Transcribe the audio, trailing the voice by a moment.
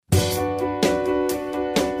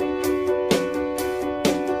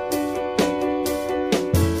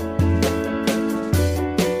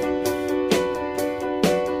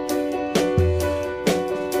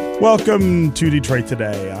Welcome to Detroit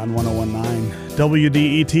Today on 1019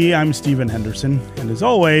 WDET. I'm Stephen Henderson, and as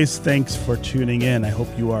always, thanks for tuning in. I hope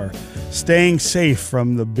you are staying safe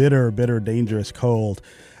from the bitter, dangerous cold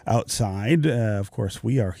outside. Of course,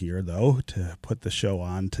 we are here, though, to put the show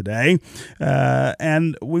on today.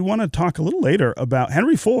 And we want to talk a little later about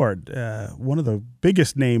Henry Ford, one of the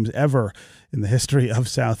biggest names ever in the history of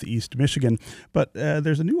Southeast Michigan. But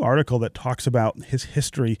there's a new article that talks about his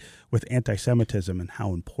history with anti-Semitism and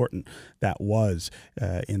how important that was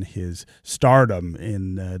in his stardom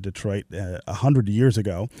in Detroit 100 years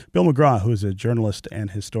ago. Bill McGraw, who is a journalist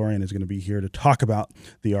and historian, is going to be here to talk about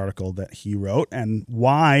the article that he wrote and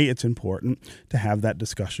why it's important to have that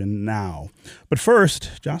discussion now. But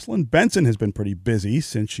first, Jocelyn Benson has been pretty busy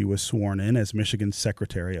since she was sworn in as Michigan's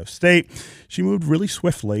Secretary of State. She moved really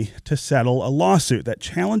swiftly to settle a lawsuit that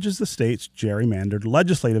challenges the state's gerrymandered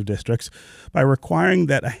legislative districts by requiring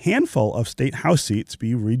that a handful of state House seats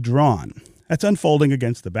be redrawn. That's unfolding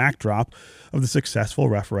against the backdrop of the successful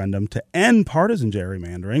referendum to end partisan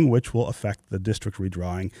gerrymandering, which will affect the district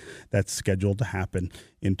redrawing that's scheduled to happen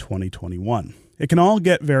in 2021. It can all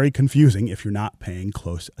get very confusing if you're not paying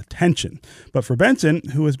close attention. But for Benson,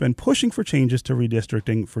 who has been pushing for changes to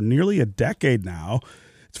redistricting for nearly a decade now,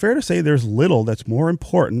 it's fair to say there's little that's more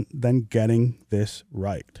important than getting this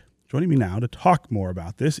right. Joining me now to talk more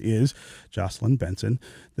about this is Jocelyn Benson,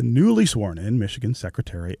 the newly sworn-in Michigan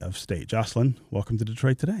Secretary of State. Jocelyn, welcome to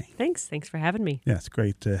Detroit Today. Thanks for having me. Yeah, it's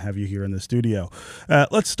great to have you here in the studio.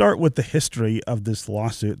 Let's start with the history of this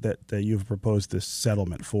lawsuit that you've proposed this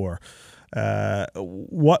settlement for.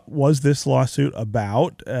 What was this lawsuit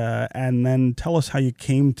about? And then tell us how you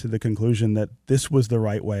came to the conclusion that this was the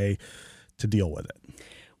right way to deal with it.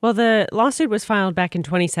 Well, the lawsuit was filed back in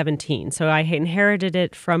 2017, so I inherited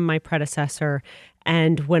it from my predecessor.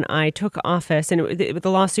 And when I took office, and the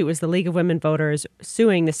lawsuit was the League of Women Voters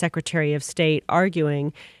suing the Secretary of State,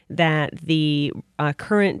 arguing that the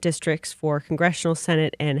current districts for congressional,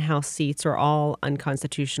 Senate, and House seats are all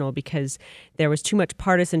unconstitutional because there was too much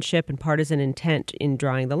partisanship and partisan intent in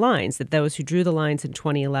drawing the lines, that those who drew the lines in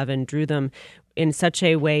 2011 drew them in such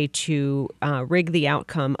a way to rig the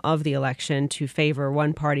outcome of the election to favor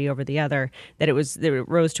one party over the other, that it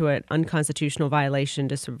rose to an unconstitutional violation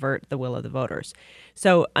to subvert the will of the voters.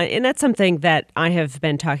 So, and that's something that I have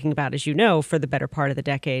been talking about, as you know, for the better part of the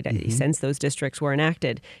decade since those districts were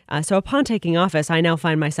enacted. So upon taking office, I now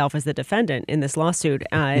find myself as the defendant in this lawsuit,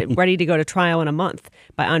 ready to go to trial in a month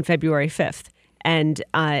on February 5th. And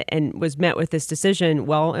was met with this decision,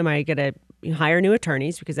 well, am I going to hire new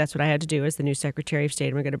attorneys, because that's what I had to do as the new Secretary of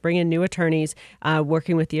State. We're going to bring in new attorneys,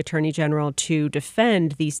 working with the Attorney General to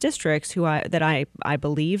defend these districts that I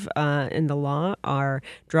believe in the law are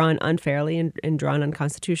drawn unfairly and drawn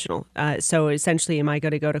unconstitutional. So essentially, am I going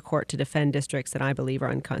to go to court to defend districts that I believe are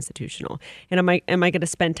unconstitutional? And am I going to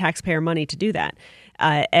spend taxpayer money to do that?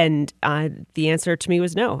 And the answer to me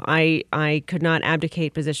was no. I could not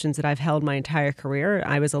abdicate positions that I've held my entire career.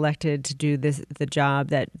 I was elected to do the job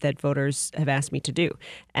that voters have asked me to do,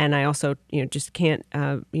 and I also just can't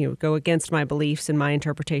go against my beliefs and my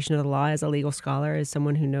interpretation of the law as a legal scholar, as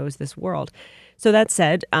someone who knows this world. So that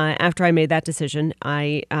said, after I made that decision,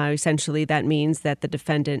 essentially that means that the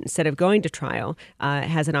defendant, instead of going to trial,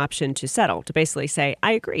 has an option to settle, to basically say,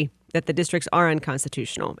 I agree that the districts are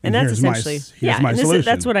unconstitutional. And that's essentially, my solution.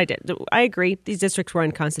 That's what I did. I agree. These districts were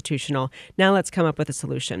unconstitutional. Now let's come up with a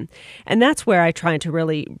solution. And that's where I tried to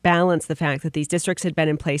really balance the fact that these districts had been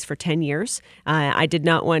in place for 10 years. I did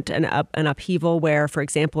not want an upheaval where, for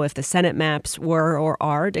example, if the Senate maps were or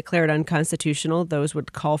are declared unconstitutional, those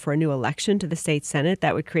would call for a new election to the state Senate.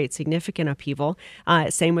 That would create significant upheaval.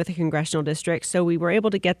 Same with the congressional districts. So we were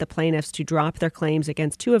able to get the plaintiffs to drop their claims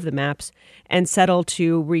against 2 of the maps and settle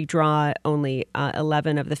to redraw only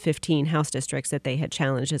 11 of the 15 House districts that they had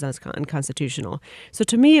challenged as unconstitutional. So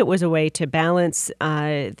to me, it was a way to balance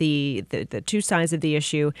the 2 sides of the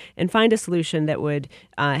issue and find a solution that would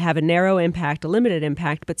have a narrow impact, a limited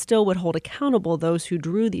impact, but still would hold accountable those who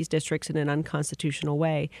drew these districts in an unconstitutional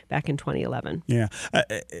way back in 2011. Yeah.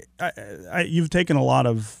 You've taken a lot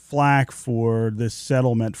of flack for this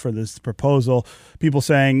settlement, for this proposal. People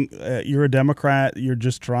saying you're a Democrat, you're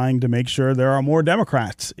just trying to make sure there are more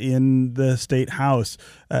Democrats in the state House.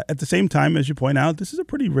 At the same time, as you point out, this is a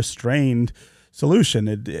pretty restrained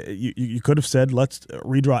solution. You could have said, let's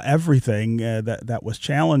redraw everything that was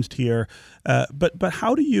challenged here. But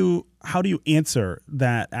how do you answer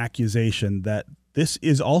that accusation that this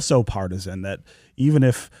is also partisan, that even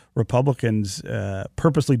if Republicans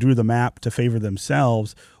purposely drew the map to favor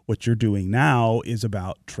themselves, what you're doing now is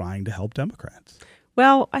about trying to help Democrats?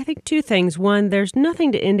 Well, I think two things. One, there's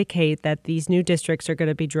nothing to indicate that these new districts are going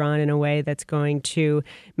to be drawn in a way that's going to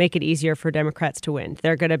make it easier for Democrats to win.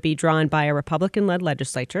 They're going to be drawn by a Republican-led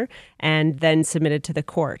legislature and then submitted to the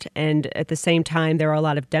court. And at the same time, there are a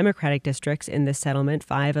lot of Democratic districts in this settlement.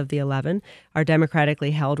 5 of the 11 are democratically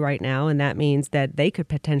held right now, and that means that they could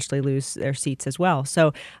potentially lose their seats as well.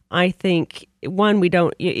 So I think, one, we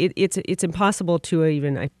don't. It's impossible to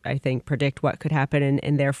even, I think, predict what could happen,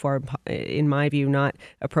 and therefore, in my view, not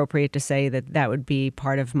appropriate to say that that would be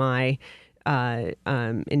part of my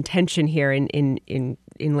intention here in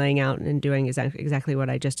laying out and doing exactly what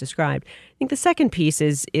I just described. I think the second piece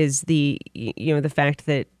is the the fact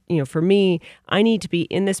that, for me, I need to be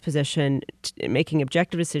in this position, making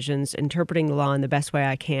objective decisions, interpreting the law in the best way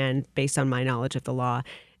I can based on my knowledge of the law,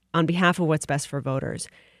 on behalf of what's best for voters.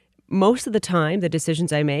 Most of the time, the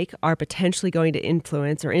decisions I make are potentially going to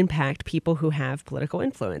influence or impact people who have political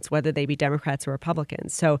influence, whether they be Democrats or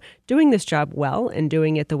Republicans. So doing this job well and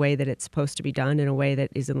doing it the way that it's supposed to be done, in a way that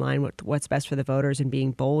is in line with what's best for the voters and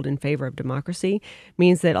being bold in favor of democracy,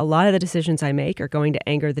 means that a lot of the decisions I make are going to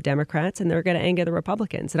anger the Democrats and they're going to anger the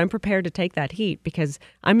Republicans. And I'm prepared to take that heat because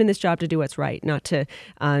I'm in this job to do what's right, not to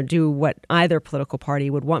do what either political party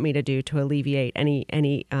would want me to do to alleviate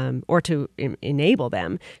any or to enable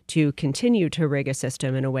them to continue to rig a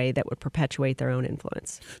system in a way that would perpetuate their own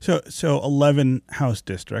influence. So 11 House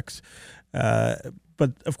districts,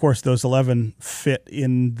 but of course those 11 fit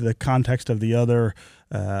in the context of the other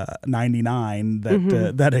 99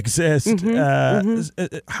 that exist.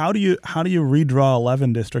 How do you redraw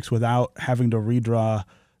 11 districts without having to redraw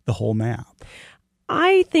the whole map?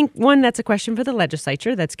 I think, one, that's a question for the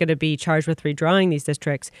legislature that's going to be charged with redrawing these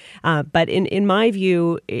districts. But in my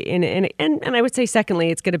view, and I would say, secondly,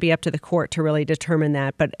 it's going to be up to the court to really determine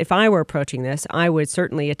that. But if I were approaching this, I would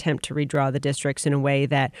certainly attempt to redraw the districts in a way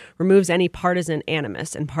that removes any partisan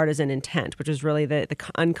animus and partisan intent, which is really the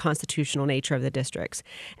unconstitutional nature of the districts.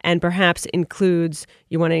 And perhaps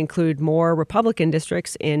you want to include more Republican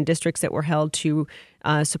districts in districts that were held to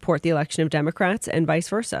support the election of Democrats and vice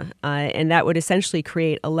versa. And that would essentially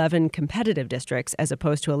create 11 competitive districts as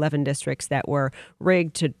opposed to 11 districts that were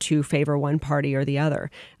rigged to favor one party or the other.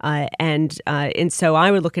 And so I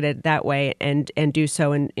would look at it that way and do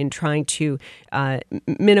so in trying to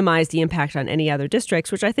minimize the impact on any other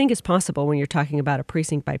districts, which I think is possible when you're talking about a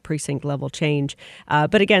precinct by precinct level change.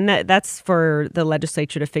 But again, that's for the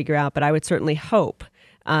legislature to figure out. But I would certainly hope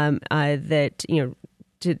that,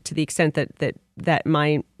 to the extent that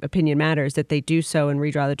my opinion matters, that they do so and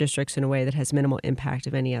redraw the districts in a way that has minimal impact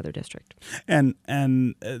of any other district. And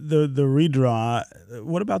the redraw,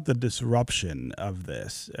 what about the disruption of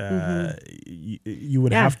this? You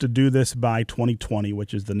would have to do this by 2020,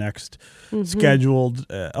 which is the next scheduled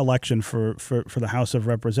election for the House of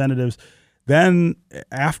Representatives. Then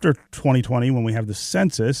after 2020, when we have the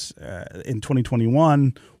census in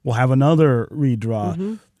 2021, we'll have another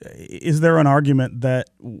redraw. Is there an argument that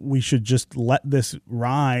we should just let this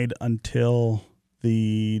ride until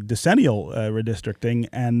the decennial redistricting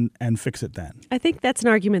and fix it then? I think that's an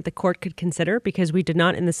argument the court could consider, because we did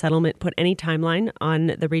not in the settlement put any timeline on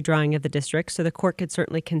the redrawing of the districts. So the court could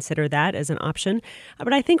certainly consider that as an option.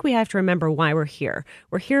 But I think we have to remember why we're here.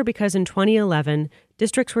 We're here because in 2011,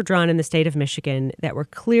 districts were drawn in the state of Michigan that were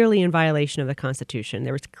clearly in violation of the Constitution.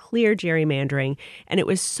 There was clear gerrymandering, and it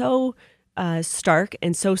was so stark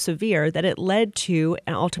and so severe that it led to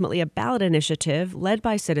ultimately a ballot initiative led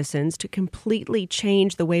by citizens to completely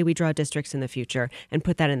change the way we draw districts in the future and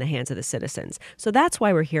put that in the hands of the citizens. So that's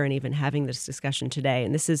why we're here and even having this discussion today.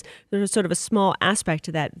 And there's sort of a small aspect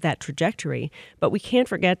to that trajectory, but we can't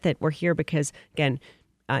forget that we're here because, again,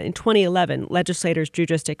 in 2011, legislators drew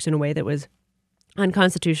districts in a way that was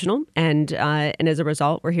unconstitutional, and as a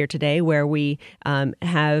result, we're here today where we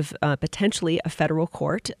have potentially a federal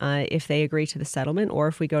court, if they agree to the settlement or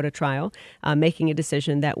if we go to trial, making a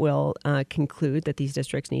decision that will conclude that these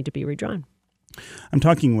districts need to be redrawn. I'm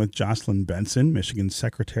talking with Jocelyn Benson, Michigan's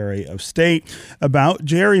Secretary of State, about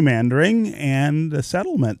gerrymandering and the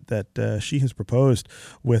settlement that she has proposed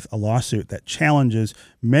with a lawsuit that challenges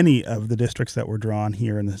many of the districts that were drawn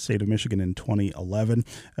here in the state of Michigan in 2011.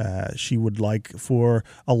 She would like for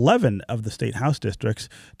 11 of the state House districts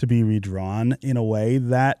to be redrawn in a way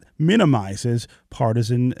that minimizes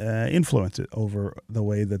partisan influence over the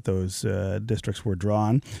way that those districts were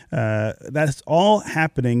drawn. That's all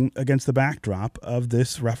happening against the backdrop of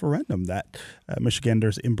this referendum that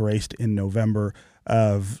Michiganders embraced in November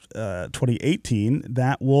of 2018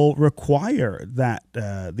 that will require that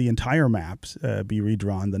the entire maps be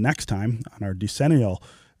redrawn the next time on our decennial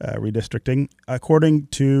redistricting according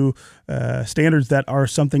to standards that are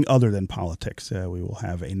something other than politics. We will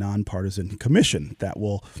have a nonpartisan commission that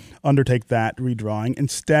will undertake that redrawing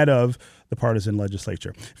instead of the partisan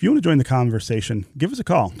legislature. If you want to join the conversation, give us a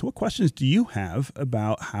call. What questions do you have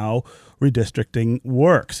about how redistricting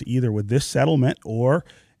works, either with this settlement or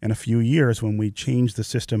in a few years when we change the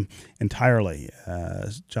system entirely?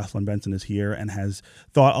 Jocelyn Benson is here and has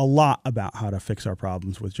thought a lot about how to fix our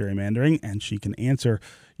problems with gerrymandering, and she can answer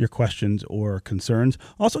your questions or concerns.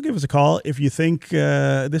 Also, give us a call if you think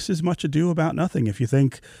this is much ado about nothing. If you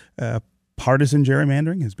think partisan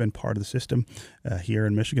gerrymandering has been part of the system here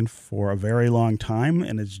in Michigan for a very long time,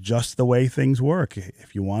 and it's just the way things work.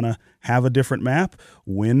 If you want to have a different map,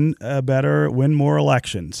 win more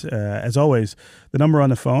elections. As always, the number on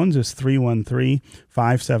the phones is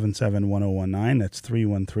 313-577-1019. That's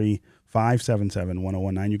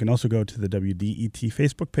 313-577-1019. You can also go to the WDET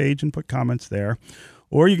Facebook page and put comments there,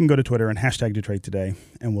 or you can go to Twitter and hashtag Detroit Today,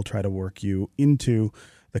 and we'll try to work you into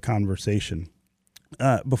the conversation.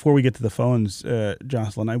 Before we get to the phones,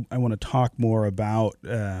 Jocelyn, I want to talk more about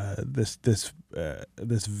this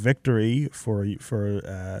victory for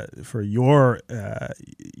your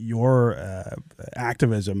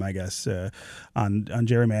activism, I guess, on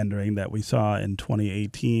gerrymandering that we saw in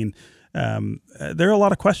 2018. There are a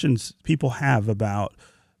lot of questions people have about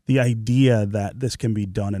the idea that this can be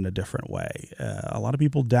done in a different way. A lot of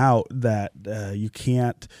people doubt that you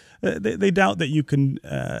can't. They doubt that you can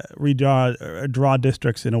draw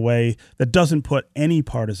districts in a way that doesn't put any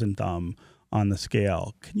partisan thumb on the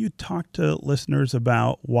scale. Can you talk to listeners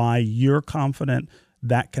about why you're confident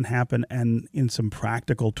that can happen, and in some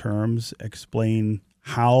practical terms, explain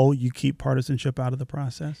how you keep partisanship out of the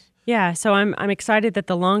process? Yeah, so I'm excited that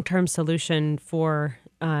the long-term solution for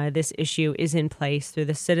this issue is in place through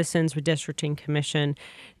the Citizens Redistricting Commission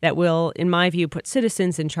that will, in my view, put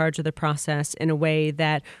citizens in charge of the process in a way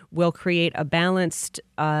that will create a balanced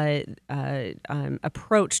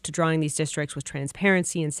approach to drawing these districts with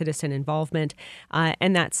transparency and citizen involvement.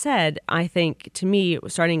 And that said, I think, to me,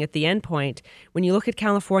 starting at the end point, when you look at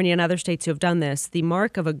California and other states who have done this, the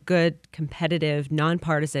mark of a good, competitive,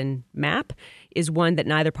 nonpartisan map is one that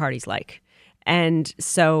neither parties like. And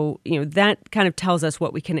so, that kind of tells us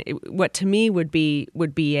what to me would be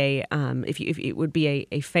a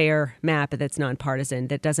fair map that's nonpartisan,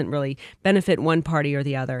 that doesn't really benefit one party or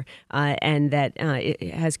the other, and that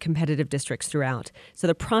it has competitive districts throughout. So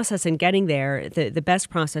the process in getting there, the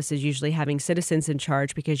best process is usually having citizens in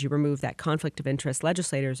charge, because you remove that conflict of interest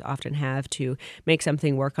legislators often have to make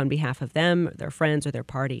something work on behalf of them, their friends, or their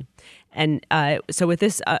party. And so with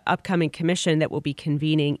this upcoming commission that will be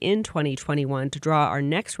convening in 2021 to draw our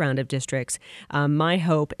next round of districts, my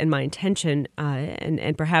hope and my intention,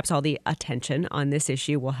 and perhaps all the attention on this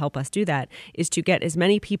issue will help us do that, is to get as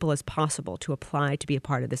many people as possible to apply to be a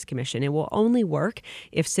part of this commission. It will only work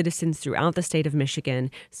if citizens throughout the state of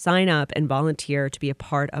Michigan sign up and volunteer to be a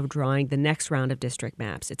part of drawing the next round of district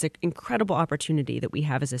maps. It's an incredible opportunity that we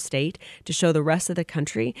have as a state to show the rest of the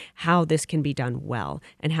country how this can be done well,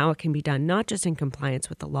 and how it can be done not just in compliance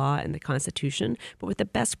with the law and the Constitution, but with the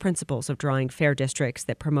best principles of drawing fair districts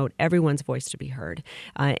that promote everyone's voice to be heard.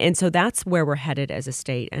 And so that's where we're headed as a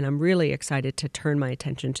state. And I'm really excited to turn my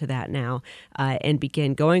attention to that now and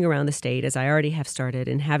begin going around the state, as I already have started,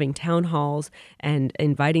 and having town halls and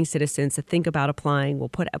inviting citizens to think about applying. We'll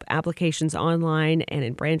put up applications online and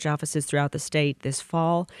in branch offices throughout the state this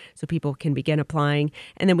fall so people can begin applying.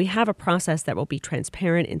 And then we have a process that will be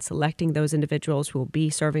transparent in selecting those individuals who will be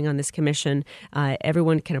serving on this commission.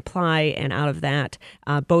 Everyone can apply, and out of that,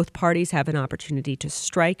 both parties have an opportunity to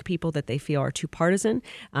strike people that they feel are too partisan.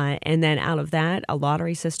 And then out of that, a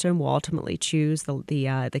lottery system will ultimately choose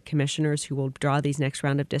the commissioners who will draw these next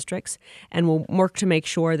round of districts, and will work to make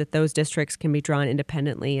sure that those districts can be drawn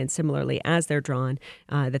independently, and similarly as they're drawn,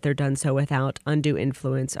 that they're done so without undue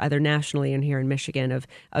influence, either nationally and here in Michigan, of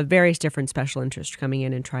various different special interests coming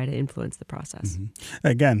in and try to influence the process. Mm-hmm.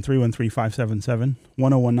 Again,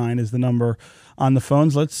 313-577-1019 is the number on the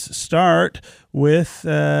phones. Let's start with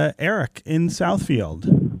Eric in Southfield.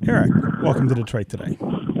 Eric, welcome to Detroit Today.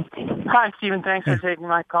 Hi, Stephen. Thanks for taking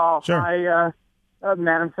my call. Sure. Hi,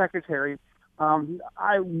 Madam Secretary.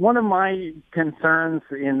 One of my concerns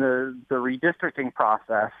in the redistricting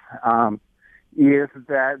process is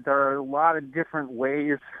that there are a lot of different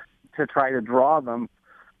ways to try to draw them,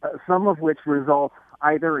 some of which result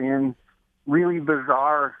either in really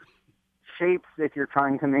bizarre shapes if you're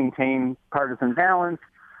trying to maintain partisan balance.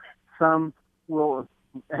 Some will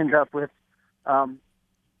end up with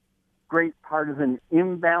great partisan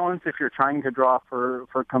imbalance if you're trying to draw for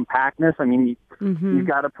compactness. I mean, you've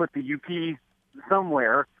got to put the UP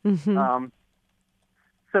somewhere. So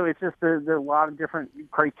it's just there are a lot of different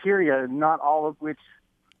criteria, not all of which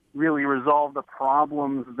really resolve the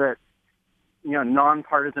problems that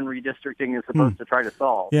nonpartisan redistricting is supposed to try to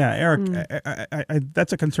solve. Yeah, Eric, I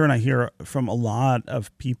that's a concern I hear from a lot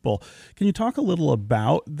of people. Can you talk a little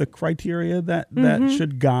about the criteria that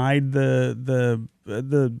should guide the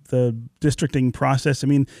districting process? I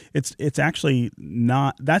mean, it's actually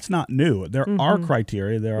that's not new. There are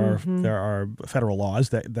criteria. There are federal laws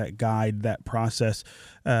that guide that process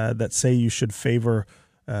that say you should favor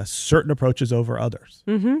certain approaches over others.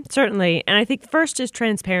 Certainly. And I think first is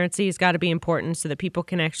transparency has got to be important so that people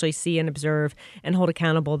can actually see and observe and hold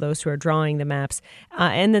accountable those who are drawing the maps.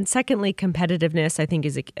 And then secondly, competitiveness, I think,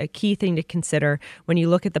 is a key thing to consider when you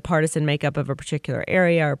look at the partisan makeup of a particular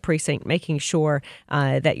area or precinct, making sure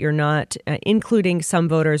that you're not including some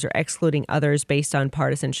voters or excluding others based on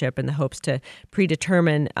partisanship in the hopes to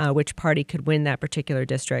predetermine which party could win that particular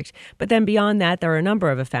district. But then beyond that, there are a number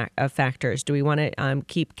of factors. Do we want to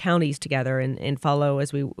keep counties together and follow,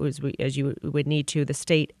 as you would need to, the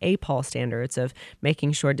state APOL standards of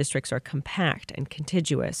making sure districts are compact and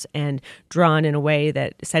contiguous and drawn in a way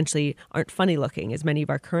that essentially aren't funny looking, as many of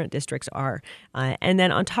our current districts are. And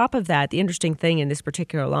then on top of that, the interesting thing in this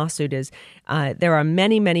particular lawsuit is there are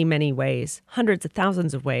many, many, many ways, hundreds of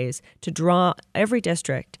thousands of ways, to draw every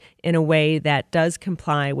district in a way that does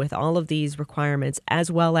comply with all of these requirements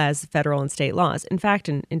as well as federal and state laws. In fact,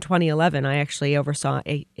 in 2011, I actually oversaw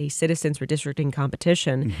a citizens redistricting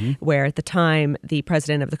competition where at the time the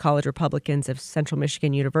president of the College Republicans of Central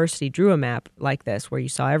Michigan University drew a map like this where you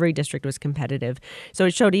saw every district was competitive. So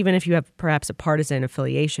it showed even if you have perhaps a partisan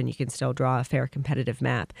affiliation, you can still draw a fair competitive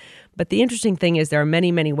map. But the interesting thing is there are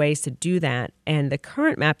many, many ways to do that. And the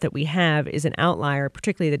current map that we have is an outlier,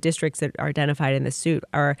 particularly the districts that are identified in the suit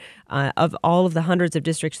are of all of the hundreds of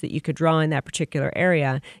districts that you could draw in that particular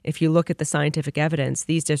area. If you look at the scientific evidence,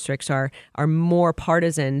 these districts are more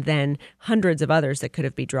partisan than hundreds of others that could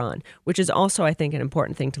have been drawn, which is also, I think, an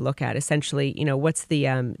important thing to look at. Essentially, what's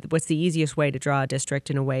the easiest way to draw a district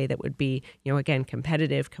in a way that would be, again,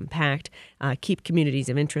 competitive, compact, keep communities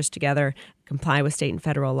of interest together, comply with state and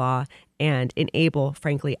federal law, and enable,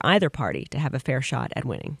 frankly, either party to have a fair shot at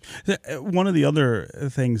winning. One of the other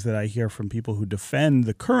things that I hear from people who defend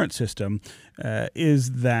the current system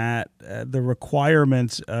is that the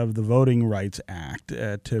requirements of the Voting Rights Act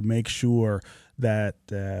to make sure that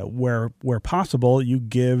where possible, you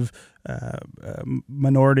give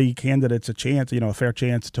minority candidates a chance, a fair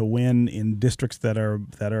chance to win in districts that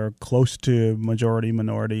are close to majority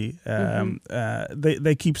minority.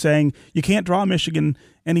 They keep saying you can't draw Michigan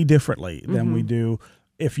any differently than we do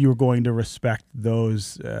if you're going to respect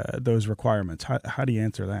those requirements. How do you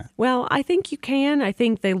answer that? Well, I think you can. I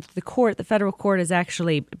think the federal court has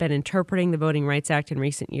actually been interpreting the Voting Rights Act in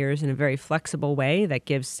recent years in a very flexible way that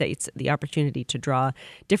gives states the opportunity to draw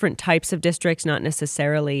different types of districts, not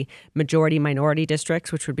necessarily majority-minority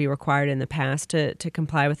districts, which would be required in the past to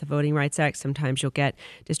comply with the Voting Rights Act. Sometimes you'll get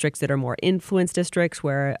districts that are more influence districts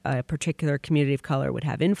where a particular community of color would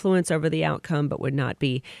have influence over the outcome but would not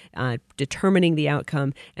be determining the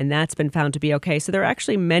outcome. And that's been found to be okay. So there are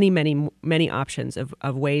actually many, many, many options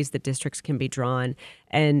of ways that districts can be drawn.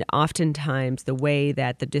 And oftentimes the way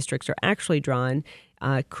that the districts are actually drawn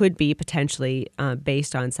could be potentially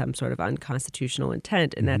based on some sort of unconstitutional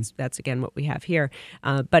intent, and that's again what we have here.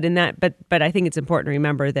 But I think it's important to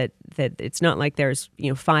remember that it's not like there's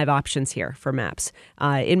 5 options here for maps.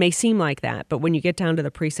 It may seem like that, but when you get down to the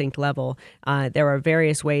precinct level, there are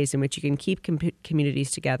various ways in which you can keep communities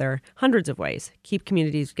together. Hundreds of ways keep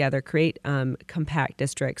communities together, create compact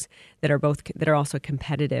districts that are also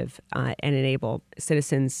competitive and enable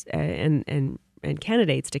citizens and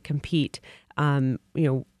candidates to compete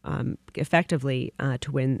effectively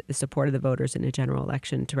to win the support of the voters in a general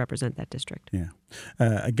election to represent that district. Yeah.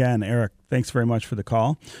 Again, Eric, thanks very much for the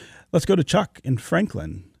call. Let's go to Chuck in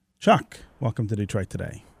Franklin. Chuck, welcome to Detroit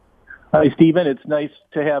Today. Hi, Stephen. It's nice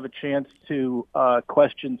to have a chance to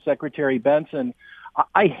question Secretary Benson.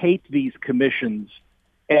 I hate these commissions,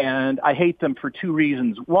 and I hate them for 2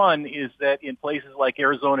 reasons. One is that in places like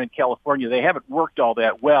Arizona and California, they haven't worked all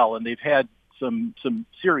that well, and they've had some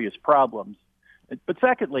serious problems. But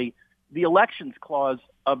secondly, the elections clause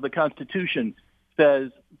of the Constitution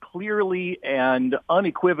says clearly and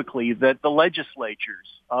unequivocally that the legislatures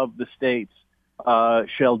of the states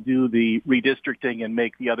shall do the redistricting and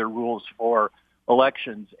make the other rules for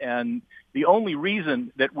elections. And the only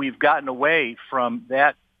reason that we've gotten away from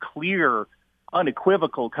that clear,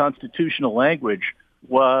 unequivocal constitutional language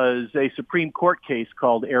was a Supreme Court case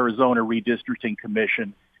called Arizona Redistricting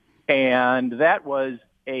Commission. And that was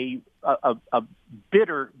a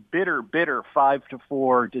bitter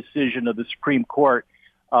 5-4 decision of the Supreme Court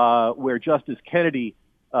where Justice Kennedy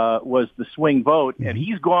was the swing vote, and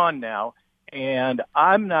he's gone now. And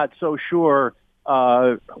I'm not so sure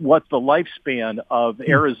what the lifespan of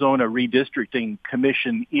Arizona Redistricting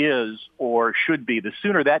Commission is or should be. The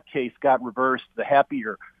sooner that case got reversed, the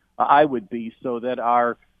happier I would be, so that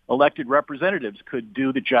our elected representatives could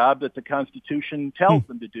do the job that the Constitution tells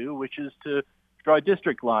them to do, which is to draw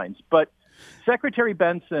district lines. But Secretary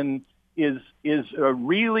Benson is a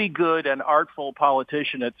really good and artful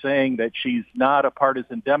politician at saying that she's not a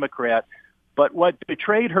partisan Democrat. But what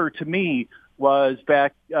betrayed her to me was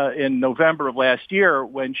back in November of last year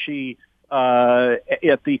when she,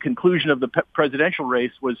 at the conclusion of the presidential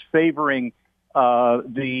race, was favoring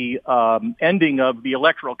the ending of the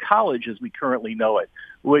Electoral College as we currently know it,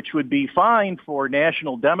 which would be fine for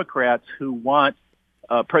national Democrats who want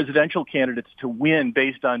presidential candidates to win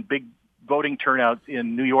based on big voting turnouts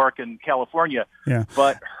in New York and California,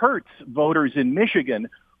 but hurts voters in Michigan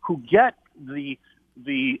who get the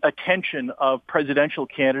attention of presidential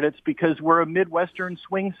candidates because we're a Midwestern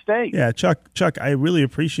swing state. Yeah, Chuck, I really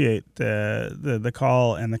appreciate the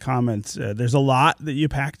call and the comments. There's a lot that you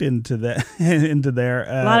packed into into there.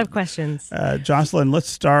 A lot of questions. Jocelyn, let's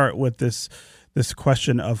start with this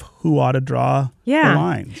question of who ought to draw the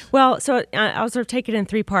lines. Well, so I'll sort of take it in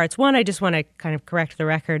three parts. One, I just want to kind of correct the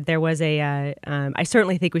record. There was I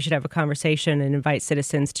certainly think we should have a conversation and invite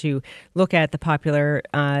citizens to look at the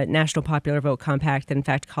National Popular Vote Compact that, in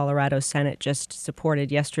fact, Colorado's Senate just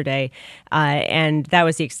supported yesterday. And that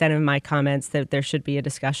was the extent of my comments, that there should be a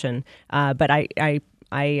discussion. But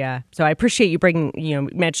so I appreciate you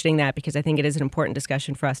mentioning that, because I think it is an important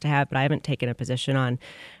discussion for us to have, but I haven't taken a position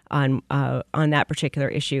on that particular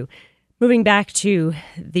issue. Moving back to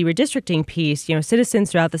the redistricting piece,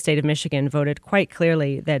 citizens throughout the state of Michigan voted quite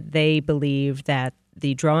clearly that they believe that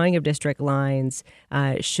the drawing of district lines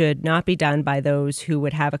should not be done by those who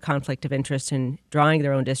would have a conflict of interest in drawing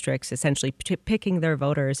their own districts, essentially picking their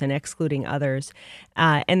voters and excluding others.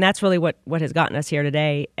 And that's really what has gotten us here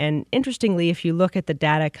today. And interestingly, if you look at the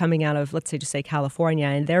data coming out of, let's say, California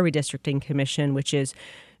and their redistricting commission, which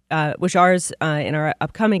ours in our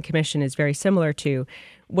upcoming commission is very similar to,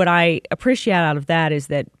 what I appreciate out of that is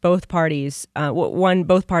that both parties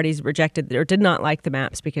rejected or did not like the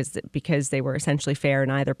maps because they were essentially fair, and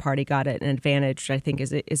either party got an advantage, which I think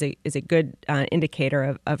is a good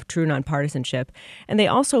indicator of true nonpartisanship. And they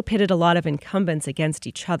also pitted a lot of incumbents against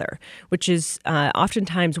each other, which is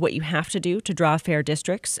oftentimes what you have to do to draw fair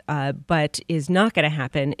districts, but is not going to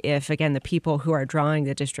happen if, again, the people who are drawing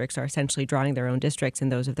the districts are essentially drawing their own districts and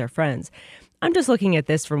those of their friends. I'm just looking at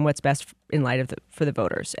this from what's best in light of for the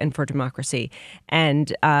voters and for democracy,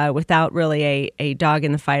 and without really a dog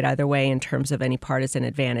in the fight either way in terms of any partisan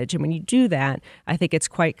advantage. And when you do that, I think it's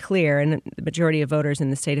quite clear, and the majority of voters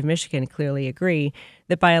in the state of Michigan clearly agree,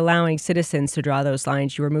 that by allowing citizens to draw those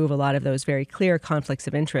lines, you remove a lot of those very clear conflicts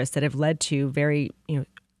of interest that have led to very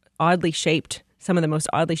some of the most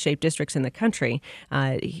oddly shaped districts in the country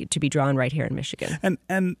to be drawn right here in Michigan.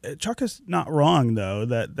 And Chuck is not wrong, though,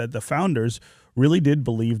 that the founders really did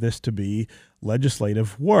believe this to be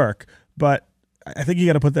legislative work. But I think you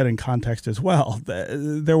got to put that in context as well.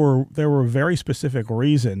 There were very specific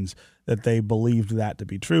reasons that they believed that to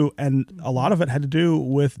be true, and a lot of it had to do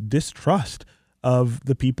with distrust of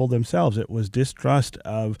the people themselves. It was distrust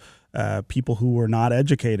of people who were not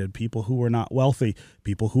educated, people who were not wealthy,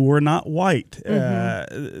 people who were not white.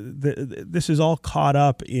 This is all caught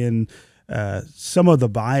up in some of the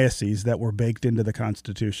biases that were baked into the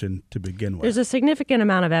Constitution to begin with. There's a significant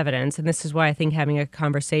amount of evidence, and this is why I think having a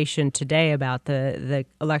conversation today about the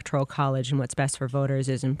Electoral College and what's best for voters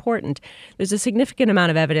is important. There's a significant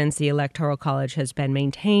amount of evidence the Electoral College has been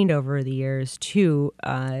maintained over the years to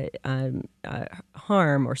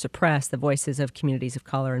harm or suppress the voices of communities of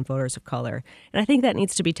color and voters of color. And I think that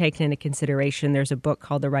needs to be taken into consideration. There's a book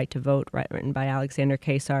called The Right to Vote, written by Alexander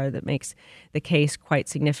Kaysar, that makes the case quite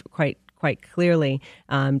clearly,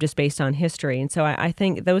 just based on history. And so I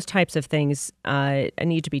think those types of things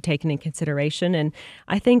need to be taken in consideration. And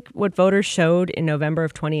I think what voters showed in November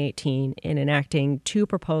of 2018 in enacting two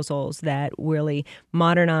proposals that really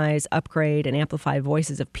modernize, upgrade, and amplify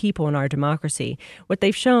voices of people in our democracy, what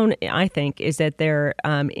they've shown, I think, is that they're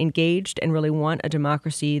engaged and really want a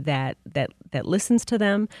democracy that listens to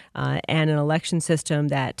them, and an election system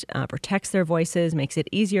that protects their voices, makes it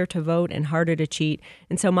easier to vote and harder to cheat.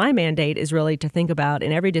 And so my mandate state is really to think about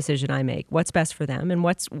in every decision I make, what's best for them and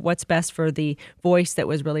what's best for the voice that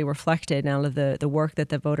was really reflected out of the work that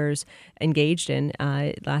the voters engaged in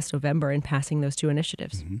last November in passing those two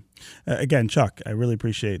initiatives. Mm-hmm. Again, Chuck, I really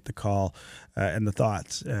appreciate the call and the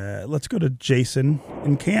thoughts. Let's go to Jason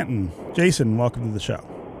in Canton. Jason, welcome to the show.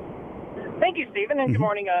 Thank you, Stephen, and good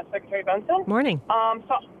morning, Secretary Benson. Morning.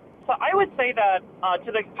 So I would say that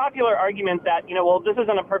to the popular argument that, this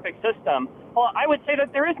isn't a perfect system, well, I would say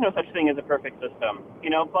that there is no such thing as a perfect system,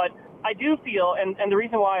 but I do feel, and the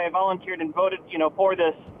reason why I volunteered and voted, for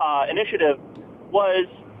this initiative was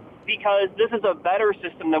because this is a better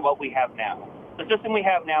system than what we have now. The system we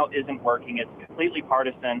have now isn't working. It's completely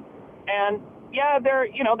partisan. And, yeah, there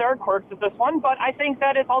are quirks with this one, but I think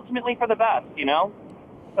that it's ultimately for the best,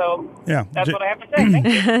 So yeah, that's what I have to say. Thank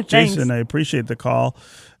you. Jason, I appreciate the call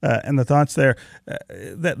and the thoughts there.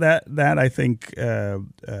 That I think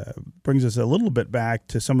brings us a little bit back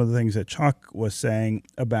to some of the things that Chuck was saying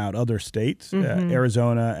about other states,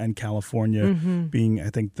 Arizona and California being, I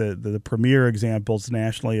think, the premier examples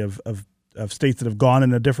nationally of states that have gone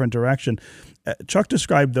in a different direction. Chuck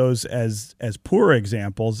described those as poor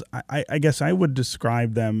examples. I guess I would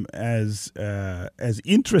describe them as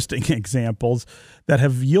interesting examples that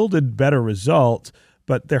have yielded better results.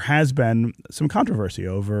 But there has been some controversy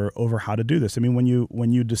over how to do this. I mean,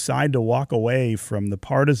 when you decide to walk away from the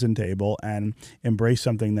partisan table and embrace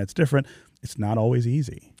something that's different, it's not always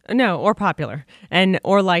easy. No, or popular,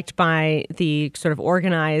 or liked by the sort of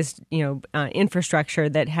organized, infrastructure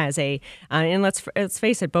that has and let's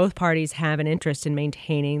face it, both parties have an interest in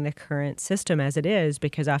maintaining the current system as it is,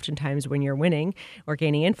 because oftentimes when you're winning or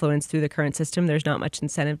gaining influence through the current system, there's not much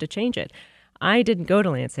incentive to change it. I didn't go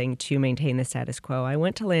to Lansing to maintain the status quo. I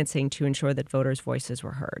went to Lansing to ensure that voters' voices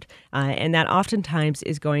were heard. And that oftentimes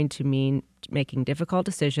is going to mean making difficult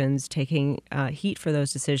decisions, taking heat for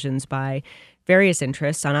those decisions by various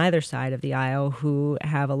interests on either side of the aisle who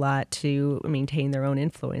have a lot to maintain their own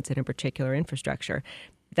influence in a particular infrastructure.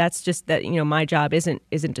 That's just that, my job isn't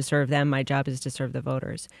to serve them. My job is to serve the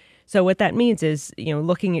voters. So what that means is,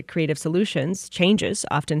 looking at creative solutions, changes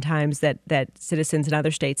oftentimes that citizens in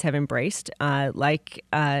other states have embraced, like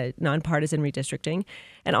nonpartisan redistricting.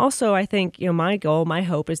 And also, I think, my goal, my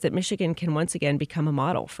hope is that Michigan can once again become a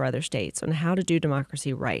model for other states on how to do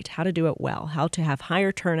democracy right, how to do it well, how to have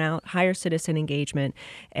higher turnout, higher citizen engagement,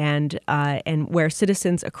 and where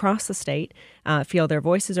citizens across the state feel their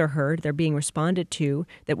voices are heard, they're being responded to,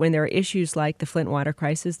 that when there are issues like the Flint water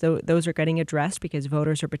crisis, those are getting addressed because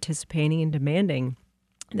voters are participating and demanding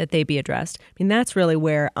that they be addressed. I mean, that's really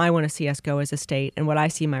where I want to see us go as a state. And what I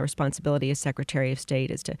see my responsibility as Secretary of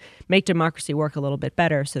State is to make democracy work a little bit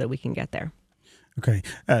better so that we can get there. Okay.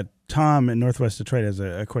 Tom in Northwest Detroit has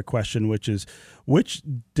a quick question, which is, which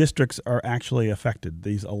districts are actually affected,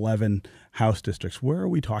 these 11 House districts? Where are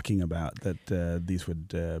we talking about that these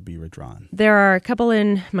would be redrawn? There are a couple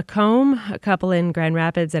in Macomb, a couple in Grand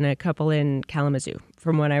Rapids, and a couple in Kalamazoo,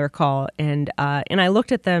 from what I recall. And I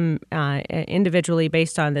looked at them individually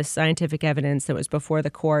based on this scientific evidence that was before the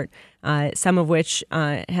court, some of which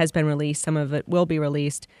has been released, some of it will be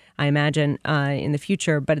released, I imagine, in the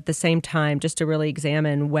future. But at the same time, just to really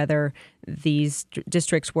examine whether these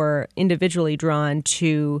districts were individually drawn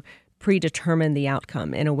to predetermine the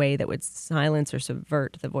outcome in a way that would silence or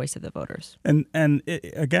subvert the voice of the voters. And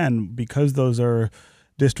again, because those are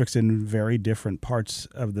districts in very different parts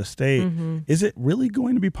of the state, is it really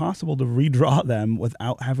going to be possible to redraw them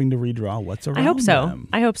without having to redraw what's around them?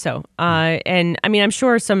 I hope so. And I mean, I'm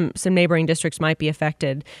sure some neighboring districts might be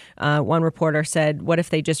affected. One reporter said, what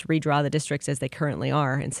if they just redraw the districts as they currently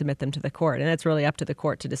are and submit them to the court? And that's really up to the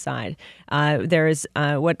court to decide. There is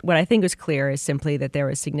what I think is clear is simply that there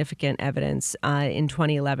was significant evidence in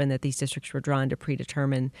 2011 that these districts were drawn to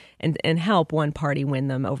predetermine and help one party win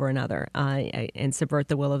them over another and subvert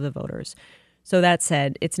the will of the voters. So that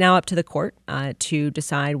said, it's now up to the court to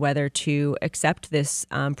decide whether to accept this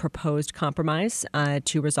proposed compromise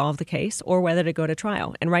to resolve the case or whether to go to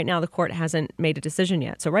trial. And right now, the court hasn't made a decision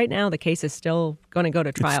yet. So right now, the case is still going to go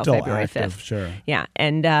to trial February 5th. Sure. Yeah,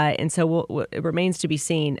 and so it remains to be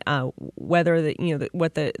seen whether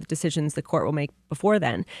what the decisions the court will make before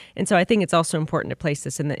then. And so I think it's also important to place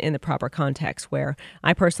this in the proper context, where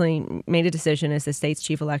I personally made a decision as the state's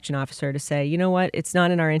chief election officer to say, you know what, it's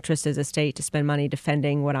not in our interest as a state to spend money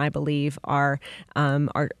defending what I believe are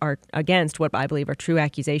against what I believe are true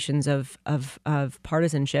accusations of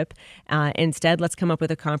partisanship. Instead, let's come up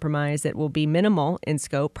with a compromise that will be minimal in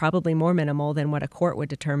scope, probably more minimal than what a court would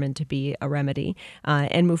determine to be a remedy,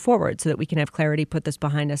 and move forward so that we can have clarity, put this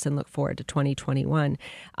behind us, and look forward to 2021.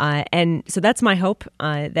 And so that's my hope,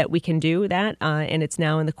 that we can do that, and it's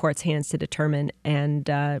now in the court's hands to determine, and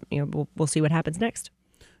we'll see what happens next.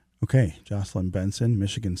 Okay, Jocelyn Benson,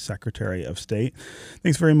 Michigan Secretary of State.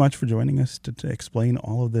 Thanks very much for joining us to explain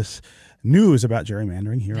all of this news about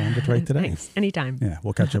gerrymandering here on Detroit Today. Thanks. Anytime. Yeah,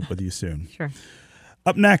 we'll catch up with you soon. Sure.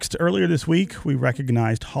 Up next, earlier this week, we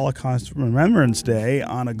recognized Holocaust Remembrance Day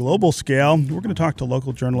on a global scale. We're going to talk to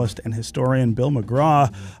local journalist and historian Bill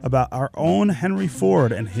McGraw about our own Henry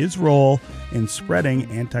Ford and his role in spreading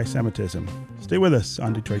anti-Semitism. Stay with us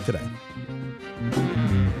on Detroit Today.